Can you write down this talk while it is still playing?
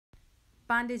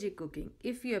pandeyG cooking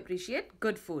if you appreciate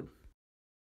good food.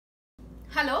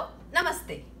 Hello,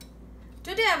 Namaste.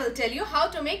 Today I will tell you how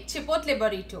to make Chipotle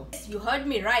Burrito. Yes, you heard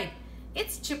me right.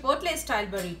 It's Chipotle style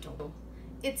burrito.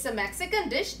 It's a Mexican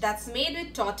dish that's made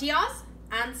with tortillas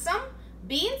and some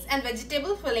beans and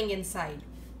vegetable filling inside.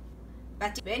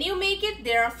 But when you make it,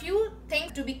 there are a few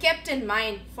things to be kept in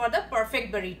mind for the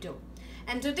perfect burrito.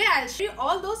 And today I'll show you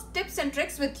all those tips and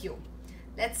tricks with you.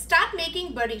 Let's start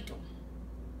making burrito.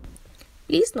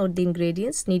 Please note the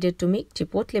ingredients needed to make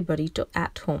Chipotle burrito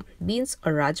at home. Beans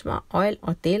or rajma, oil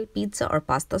or tel, pizza or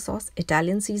pasta sauce,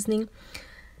 Italian seasoning,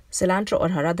 cilantro or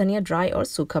hara dhania, dry or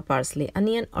sukha parsley,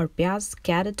 onion or pyaz,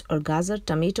 carrot or gajar,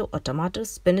 tomato or tomato,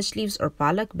 spinach leaves or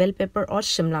palak, bell pepper or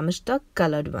shimla mirch, the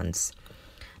colored ones.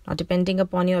 Now depending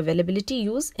upon your availability,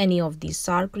 use any of these: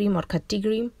 sour cream or khatti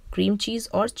cream, cream cheese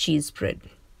or cheese spread,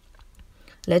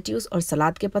 lettuce or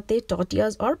salad ke patte,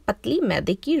 tortillas or patli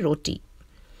maide ki roti.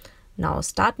 Now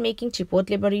start making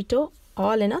Chipotle burrito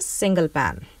all in a single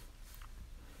pan.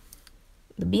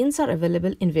 The beans are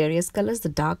available in various colors, the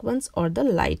dark ones or the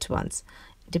light ones.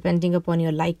 Depending upon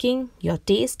your liking, your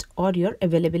taste or your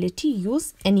availability,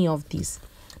 use any of these.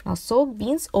 Now soak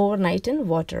beans overnight in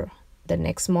water. The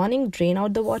next morning, drain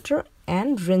out the water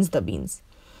and rinse the beans.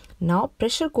 Now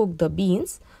pressure cook the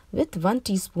beans with 1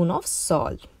 teaspoon of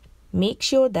salt. Make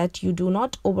sure that you do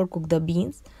not overcook the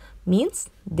beans. Means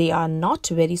they are not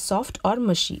very soft or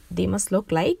mushy. They must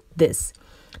look like this.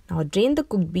 Now drain the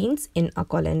cooked beans in a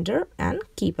colander and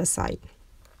keep aside.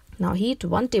 Now heat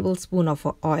 1 tablespoon of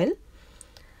oil.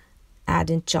 Add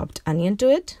in chopped onion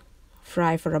to it.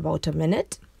 Fry for about a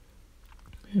minute.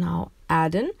 Now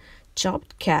add in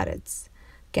chopped carrots.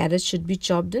 Carrots should be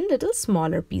chopped in little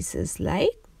smaller pieces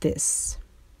like this.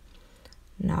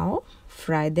 Now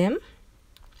fry them.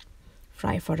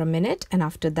 Fry for a minute, and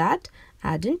after that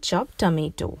add in chopped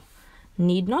tomato.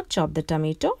 Need not chop the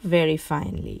tomato very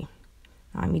finely.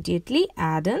 Now immediately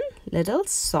add in little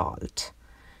salt.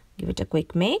 Give it a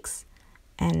quick mix,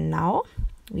 and now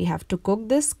we have to cook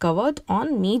this covered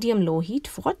on medium-low heat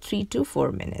for 3 to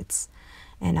 4 minutes.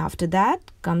 And after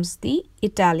that comes the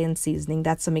Italian seasoning.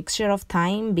 That's a mixture of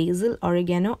thyme, basil,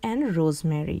 oregano and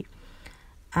rosemary.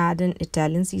 Add in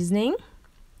Italian seasoning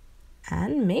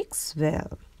and mix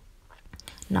well.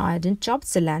 Now add in chopped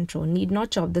cilantro. Need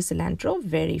not chop the cilantro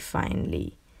very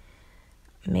finely.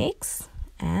 Mix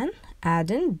and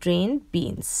add in drained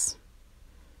beans.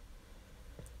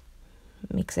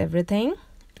 Mix everything.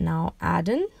 Now add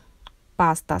in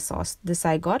pasta sauce. This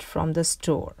I got from the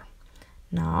store.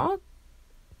 Now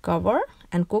cover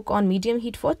and cook on medium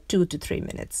heat for 2 to 3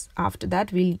 minutes. After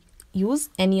that we'll use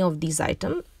any of these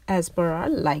items as per our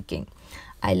liking.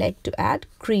 I like to add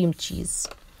cream cheese.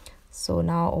 So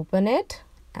now open it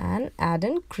and add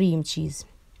in cream cheese.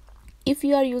 If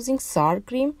you are using sour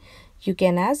cream, you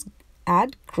can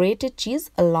add grated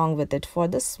cheese along with it for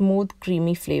the smooth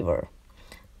creamy flavor.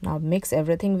 Now mix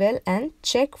everything well and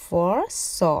check for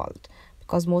salt,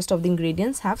 because most of the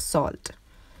ingredients have salt.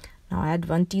 Now add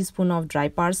 1 teaspoon of dry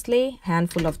parsley,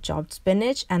 handful of chopped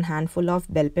spinach and handful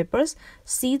of bell peppers.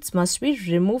 Seeds must be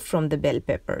removed from the bell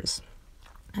peppers.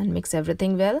 And mix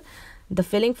everything well. The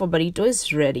filling for burrito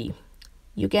is ready.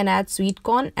 You can add sweet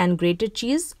corn and grated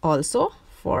cheese also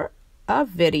for a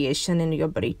variation in your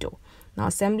burrito. Now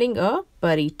assembling a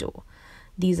burrito.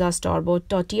 These are store-bought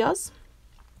tortillas.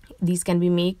 These can be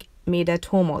made at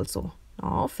home also.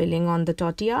 Now filling on the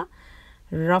tortilla.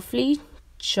 Roughly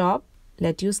chop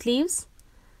lettuce leaves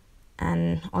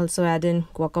and also add in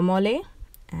guacamole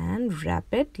and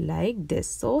wrap it like this.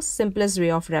 So simplest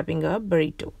way of wrapping a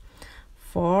burrito.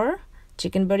 For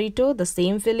chicken burrito, the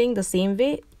same filling, the same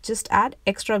way, just add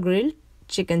extra grilled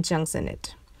chicken chunks in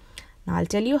it. Now I'll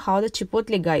tell you how the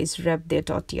Chipotle guys wrap their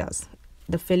tortillas.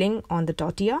 The filling on the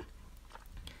tortilla,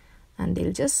 and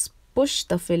they'll just push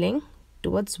the filling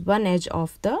towards one edge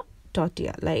of the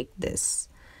tortilla like this.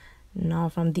 Now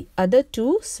from the other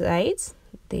 2 sides,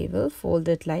 they will fold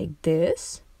it like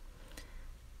this,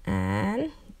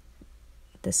 and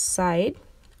the side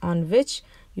on which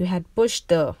you had pushed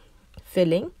the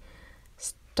filling,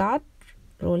 start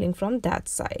rolling from that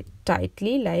side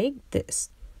tightly like this,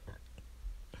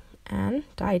 and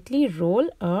tightly roll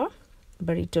a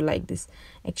burrito like this.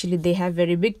 Actually they have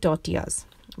very big tortillas,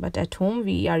 but at home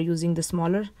we are using the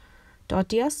smaller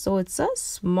tortillas, so it's a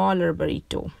smaller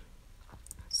burrito.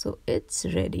 So it's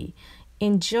ready.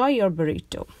 Enjoy your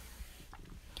burrito.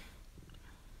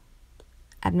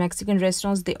 At Mexican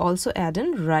restaurants, they also add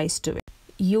in rice to it.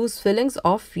 Use fillings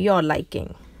of your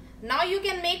liking. Now you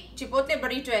can make Chipotle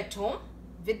burrito at home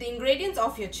with the ingredients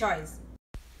of your choice.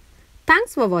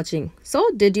 Thanks for watching. So,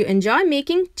 did you enjoy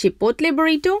making Chipotle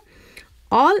burrito?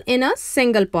 all in a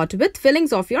single pot with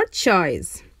fillings of your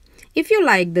choice. If you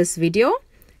like this video,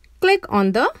 click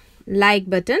on the like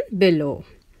button below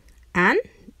and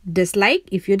dislike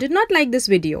if you did not like this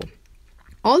video.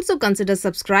 Also consider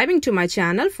subscribing to my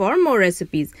channel for more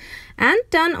recipes and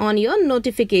turn on your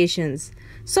notifications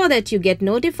so that you get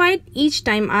notified each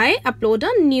time I upload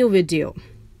a new video.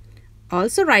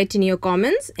 Also write in your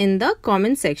comments in the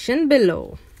comment section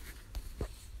below.